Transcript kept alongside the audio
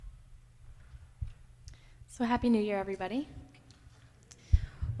So Happy New Year, everybody.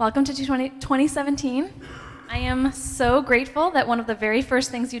 Welcome to 2017. I am so grateful that one of the very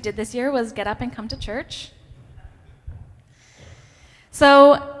first things you did this year was get up and come to church.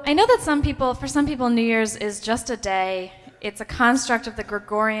 So I know that for some people, New Year's is just a day. It's a construct of the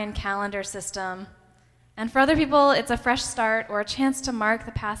Gregorian calendar system. And for other people, it's a fresh start or a chance to mark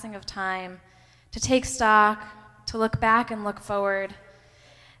the passing of time, to take stock, to look back and look forward.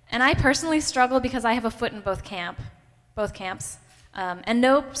 And I personally struggle because I have a foot in both camps, and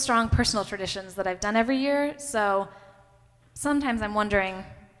no strong personal traditions that I've done every year. So sometimes I'm wondering,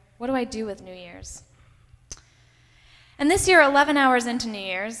 what do I do with New Year's? And this year, 11 hours into New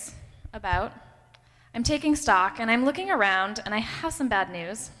Year's, I'm taking stock and I'm looking around and I have some bad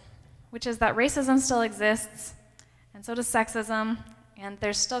news, which is that racism still exists, and so does sexism, and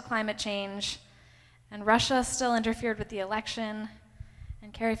there's still climate change, and Russia still interfered with the election,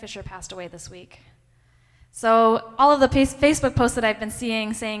 and Carrie Fisher passed away this week. So all of the Facebook posts that I've been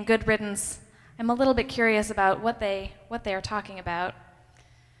seeing saying good riddance, I'm a little bit curious about what they are talking about.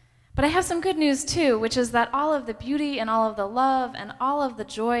 But I have some good news too, which is that all of the beauty and all of the love and all of the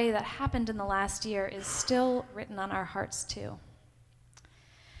joy that happened in the last year is still written on our hearts too.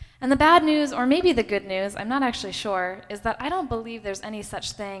 And the bad news, or maybe the good news, I'm not actually sure, is that I don't believe there's any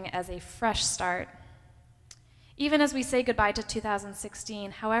such thing as a fresh start. Even as we say goodbye to 2016,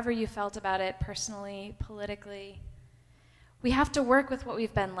 however you felt about it personally, politically, we have to work with what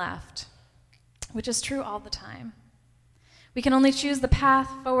we've been left, which is true all the time. We can only choose the path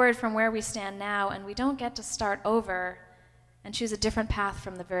forward from where we stand now, and we don't get to start over and choose a different path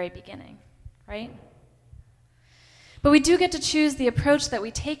from the very beginning, right? But we do get to choose the approach that we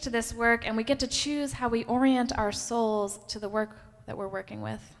take to this work, and we get to choose how we orient our souls to the work that we're working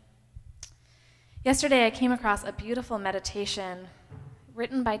with. Yesterday, I came across a beautiful meditation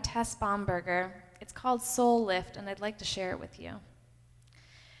written by Tess Bomberger. It's called Soul Lift, and I'd like to share it with you.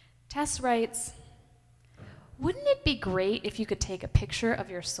 Tess writes, "Wouldn't it be great if you could take a picture of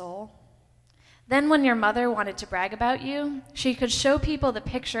your soul? Then when your mother wanted to brag about you, she could show people the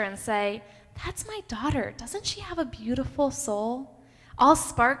picture and say, 'That's my daughter. Doesn't she have a beautiful soul, all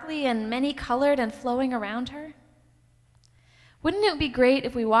sparkly and many-colored and flowing around her?' Wouldn't it be great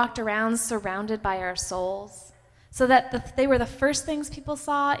if we walked around surrounded by our souls, so that they were the first things people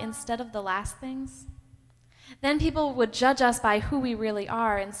saw instead of the last things? Then people would judge us by who we really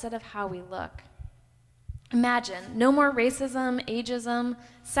are instead of how we look. Imagine, no more racism, ageism,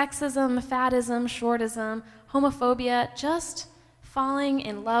 sexism, faddism, shortism, homophobia, just falling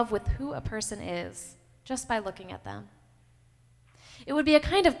in love with who a person is, just by looking at them. It would be a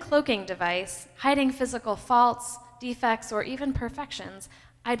kind of cloaking device, hiding physical faults, defects, or even perfections.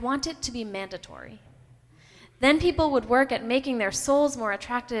 I'd want it to be mandatory. Then people would work at making their souls more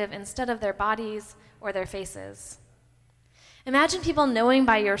attractive instead of their bodies or their faces. Imagine people knowing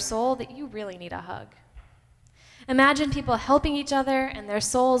by your soul that you really need a hug. Imagine people helping each other and their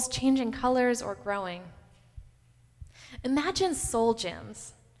souls changing colors or growing. Imagine soul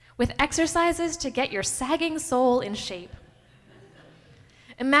gyms with exercises to get your sagging soul in shape.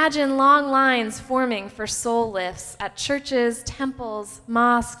 Imagine long lines forming for soul lifts at churches, temples,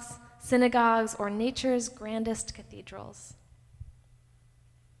 mosques, synagogues, or nature's grandest cathedrals."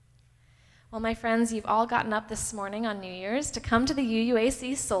 Well, my friends, you've all gotten up this morning on New Year's to come to the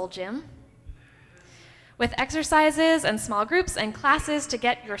UUAC Soul Gym with exercises and small groups and classes to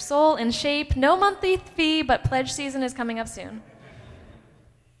get your soul in shape. No monthly fee, but pledge season is coming up soon.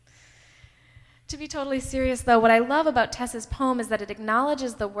 To be totally serious, though, what I love about Tess's poem is that it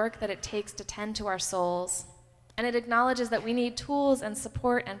acknowledges the work that it takes to tend to our souls, and it acknowledges that we need tools and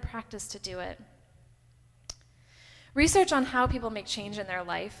support and practice to do it. Research on how people make change in their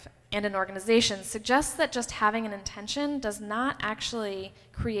life and in organizations suggests that just having an intention does not actually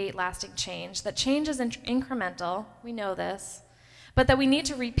create lasting change, that change is incremental, we know this, but that we need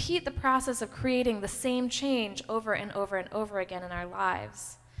to repeat the process of creating the same change over and over and over again in our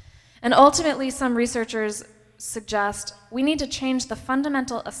lives. And ultimately, some researchers suggest we need to change the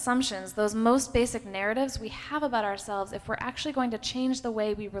fundamental assumptions, those most basic narratives we have about ourselves, if we're actually going to change the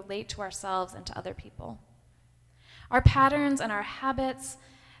way we relate to ourselves and to other people. Our patterns and our habits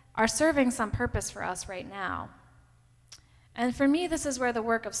are serving some purpose for us right now. And for me, this is where the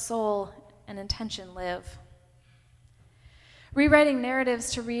work of soul and intention live. Rewriting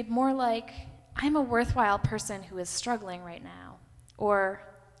narratives to read more like, I'm a worthwhile person who is struggling right now, or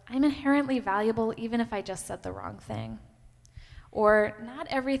I'm inherently valuable even if I just said the wrong thing, or not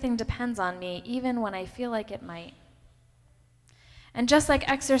everything depends on me even when I feel like it might. And just like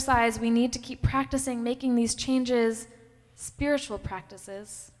exercise, we need to keep practicing making these changes spiritual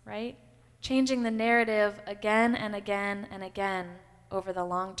practices, right? changing the narrative again and again and again over the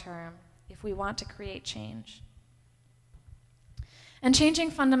long term if we want to create change. And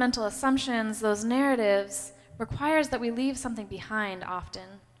changing fundamental assumptions, those narratives, requires that we leave something behind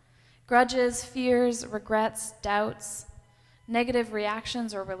often. Grudges, fears, regrets, doubts, negative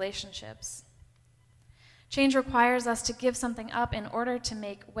reactions or relationships. Change requires us to give something up in order to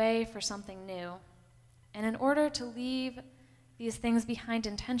make way for something new. And in order to leave these things behind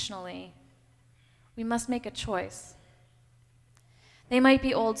intentionally, we must make a choice. They might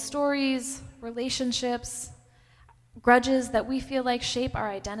be old stories, relationships, grudges that we feel like shape our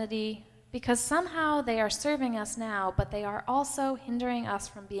identity, because somehow they are serving us now, but they are also hindering us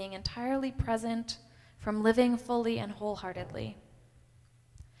from being entirely present, from living fully and wholeheartedly.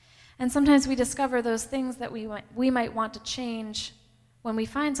 And sometimes we discover those things that we might want to change when we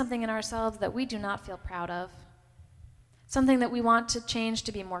find something in ourselves that we do not feel proud of, something that we want to change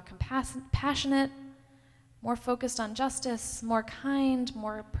to be more compassionate, more focused on justice, more kind,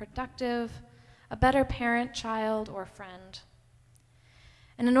 more productive, a better parent, child, or friend.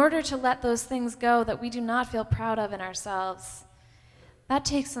 And in order to let those things go that we do not feel proud of in ourselves, that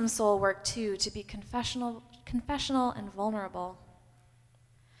takes some soul work too, to be confessional and vulnerable.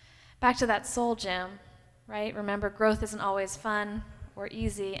 Back to that soul gym, right? Remember, growth isn't always fun or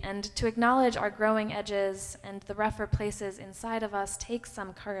easy, and to acknowledge our growing edges and the rougher places inside of us takes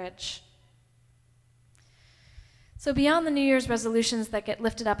some courage. So beyond the New Year's resolutions that get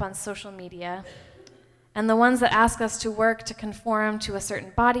lifted up on social media, and the ones that ask us to work to conform to a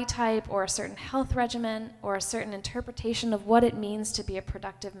certain body type or a certain health regimen or a certain interpretation of what it means to be a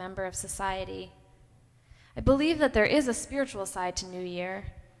productive member of society, I believe that there is a spiritual side to New Year,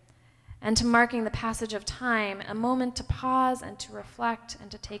 and to marking the passage of time, a moment to pause and to reflect and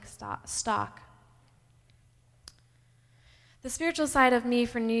to take stock. The spiritual side of me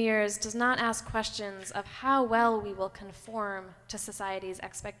for New Year's does not ask questions of how well we will conform to society's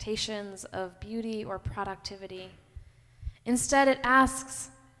expectations of beauty or productivity. Instead, it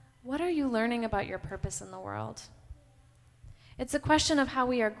asks, what are you learning about your purpose in the world? It's a question of how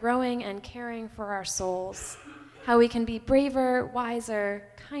we are growing and caring for our souls, how we can be braver, wiser,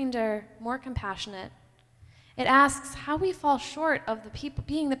 kinder, more compassionate. It asks how we fall short of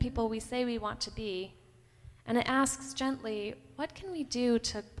being the people we say we want to be. And it asks gently, what can we do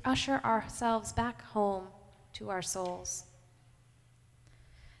to usher ourselves back home to our souls?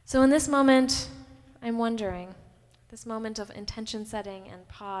 So in this moment, I'm wondering, this moment of intention setting and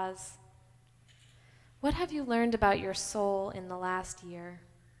pause, what have you learned about your soul in the last year?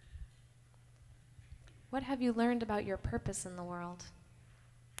 What have you learned about your purpose in the world?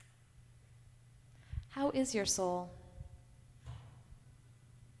 How is your soul?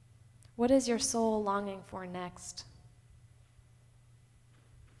 What is your soul longing for next?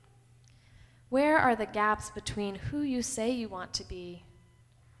 Where are the gaps between who you say you want to be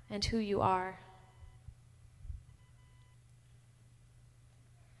and who you are?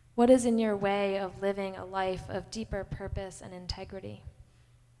 What is in your way of living a life of deeper purpose and integrity?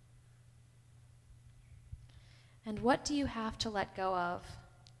 And what do you have to let go of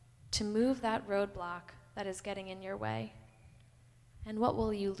to move that roadblock that is getting in your way? And what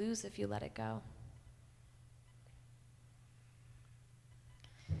will you lose if you let it go?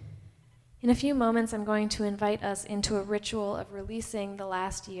 In a few moments, I'm going to invite us into a ritual of releasing the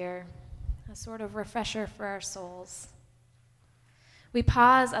last year, a sort of refresher for our souls. We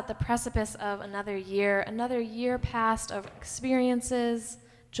pause at the precipice of another year past of experiences,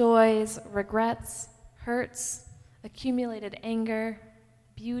 joys, regrets, hurts, accumulated anger,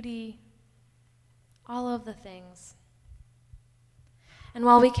 beauty, all of the things. And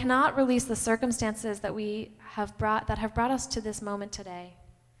while we cannot release the circumstances that have brought us to this moment today,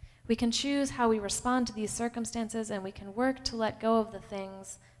 we can choose how we respond to these circumstances, and we can work to let go of the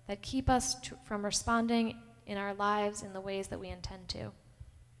things that keep us from responding in our lives in the ways that we intend to.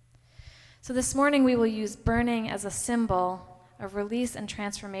 So this morning we will use burning as a symbol of release and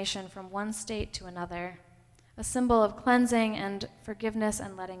transformation from one state to another, a symbol of cleansing and forgiveness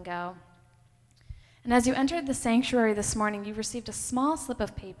and letting go. And as you entered the sanctuary this morning, you received a small slip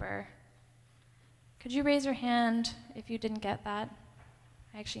of paper. Could you raise your hand if you didn't get that?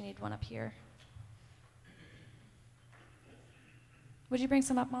 I actually need one up here. Would you bring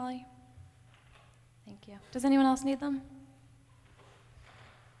some up, Molly? Thank you. Does anyone else need them?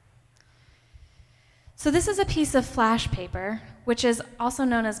 So this is a piece of flash paper, which is also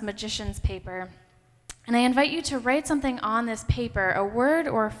known as magician's paper. And I invite you to write something on this paper, a word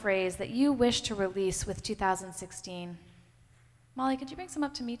or a phrase that you wish to release with 2016. Molly, could you bring some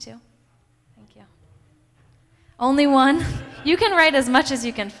up to me too? Thank you. Only one? You can write as much as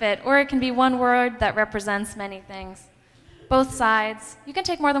you can fit, or it can be one word that represents many things. Both sides. You can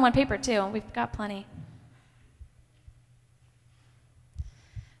take more than one paper, too. We've got plenty.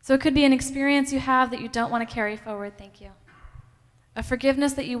 So it could be an experience you have that you don't want to carry forward, thank you. A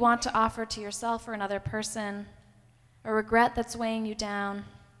forgiveness that you want to offer to yourself or another person, a regret that's weighing you down,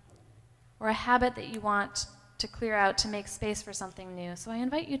 or a habit that you want to clear out to make space for something new. So I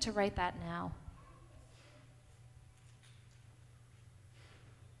invite you to write that now.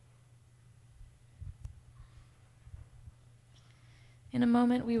 In a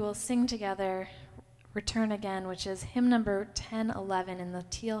moment, we will sing together Return Again, which is hymn number 1011 in the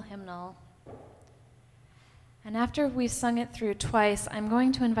Teal hymnal. And after we've sung it through twice, I'm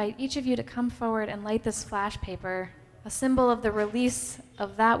going to invite each of you to come forward and light this flash paper, a symbol of the release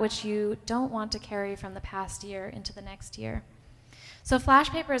of that which you don't want to carry from the past year into the next year. So flash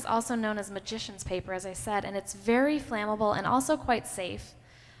paper is also known as magician's paper, as I said, and it's very flammable and also quite safe.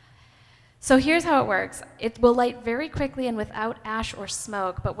 So here's how it works. It will light very quickly and without ash or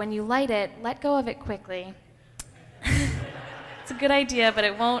smoke, but when you light it, let go of it quickly. It's a good idea, but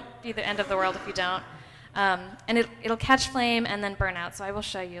it won't be the end of the world if you don't. And it'll catch flame and then burn out, so I will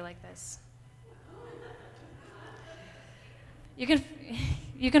show you like this. You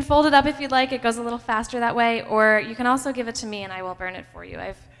can fold it up if you'd like. It goes a little faster that way, or you can also give it to me and I will burn it for you.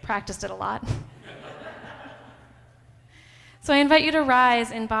 I've practiced it a lot. So I invite you to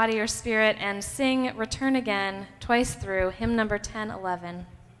rise in body or spirit and sing Return Again twice through, hymn number 1011.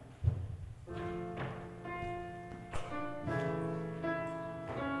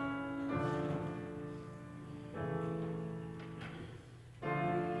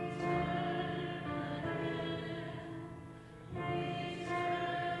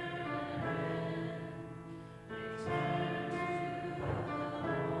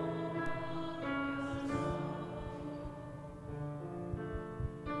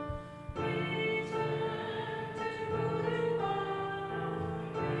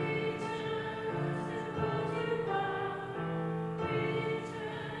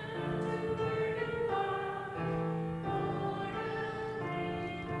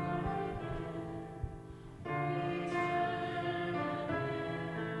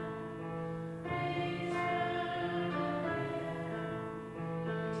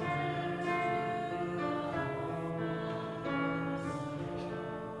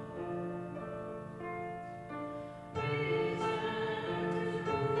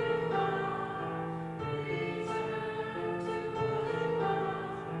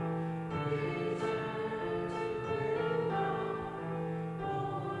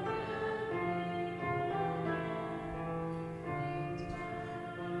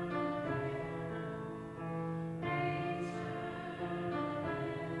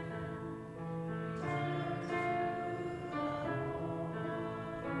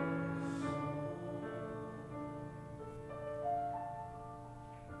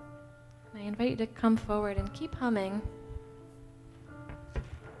 I invite you to come forward and keep humming.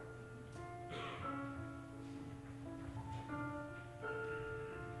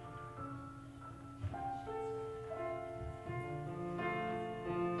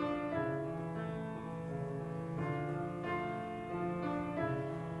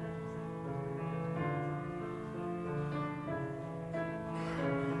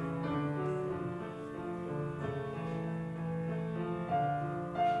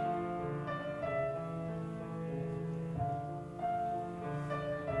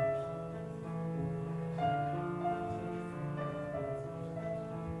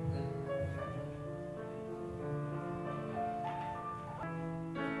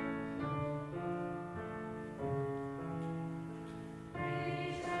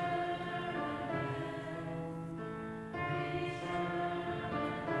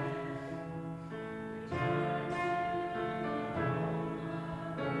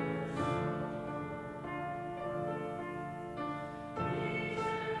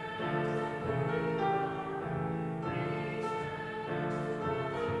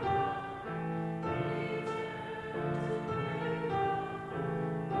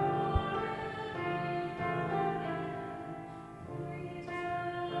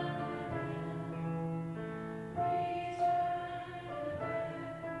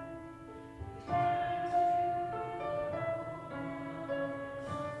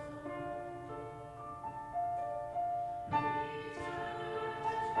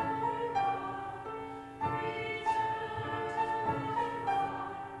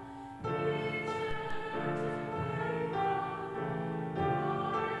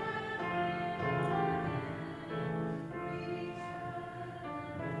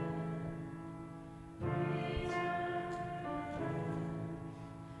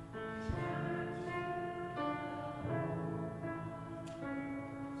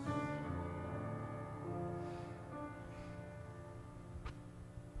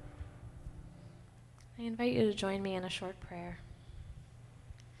 I invite you to join me in a short prayer.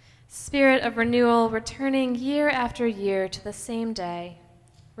 Spirit of renewal, returning year after year to the same day,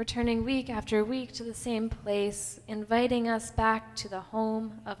 returning week after week to the same place, inviting us back to the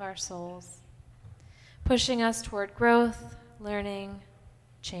home of our souls, pushing us toward growth, learning,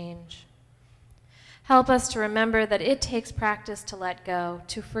 change. Help us to remember that it takes practice to let go,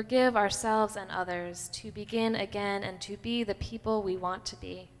 to forgive ourselves and others, to begin again, and to be the people we want to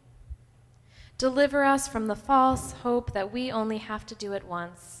be. Deliver us from the false hope that we only have to do it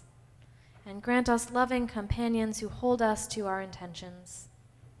once, and grant us loving companions who hold us to our intentions.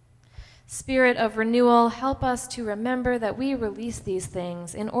 Spirit of renewal, help us to remember that we release these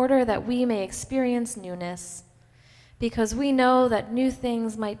things in order that we may experience newness, because we know that new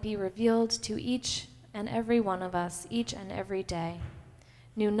things might be revealed to each and every one of us each and every day.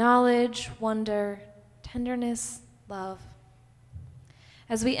 New knowledge, wonder, tenderness, love.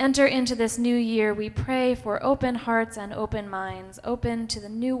 As we enter into this new year, we pray for open hearts and open minds, open to the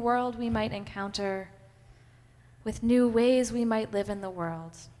new world we might encounter, with new ways we might live in the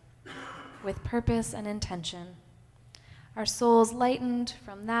world, with purpose and intention. Our souls lightened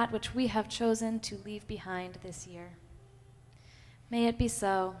from that which we have chosen to leave behind this year. May it be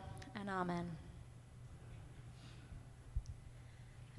so, and amen.